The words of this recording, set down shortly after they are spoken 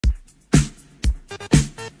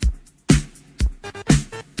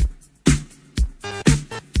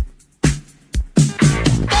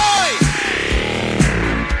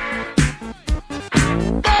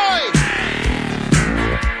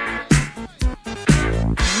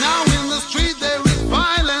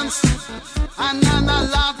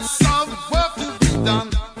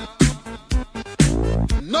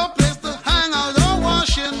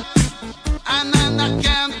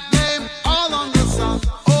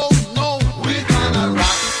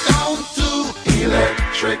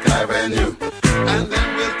Electric Avenue, and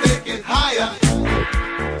then we'll take it higher.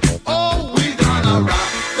 Oh, we're gonna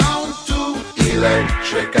rock down to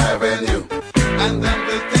Electric Avenue, and then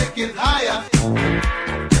we'll take it higher.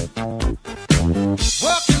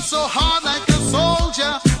 Working so hard like a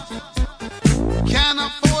soldier, can't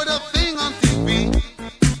afford a thing on TV.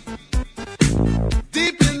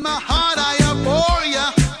 Deep in my heart I abhor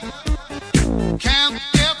ya, can't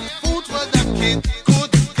get food for the kid.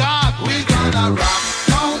 Good God, we're gonna rock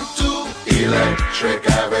down to Electric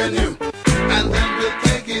Avenue, and then we'll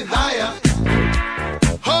take it higher.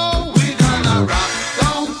 Oh, we're gonna rock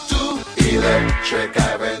down to Electric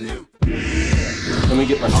Avenue. Let me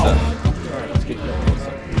get my stuff. Alright, let's get going.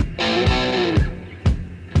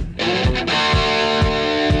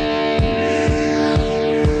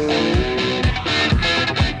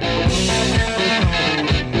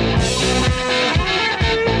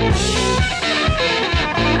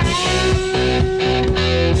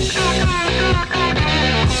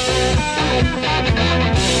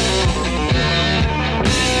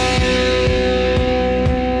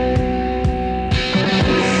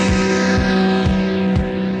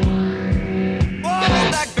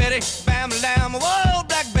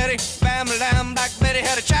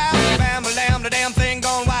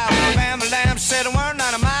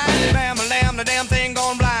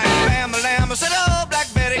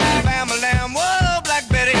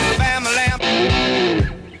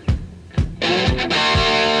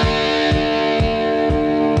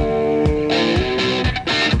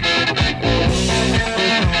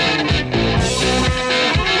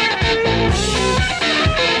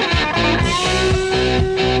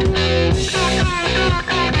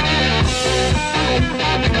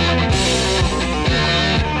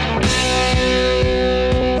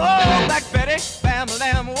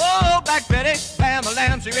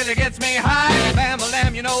 She really gets me high.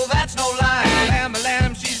 Bam-a-lam, you know that's no lie.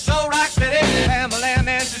 Bam-a-lam, she's so rock steady. Bam-a-lam,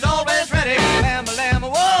 and she's always ready. Bam-a-lam,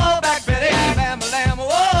 whoa, back Betty. Bam-a-lam,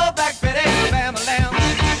 whoa, back Betty. Bam-a-lam.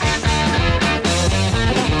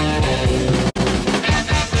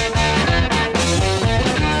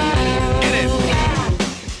 Get it.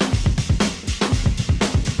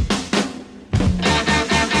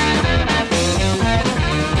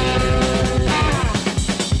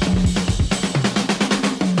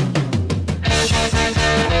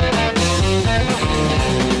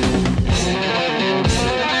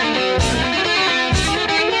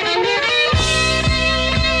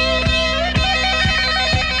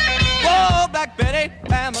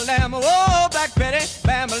 Bam-a-lam, oh, Black Betty,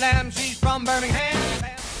 Bam-a-lam, she's from Birmingham.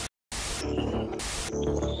 What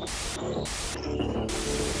we're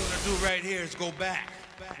gonna do right here is go back,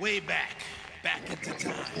 way back into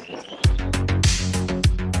time.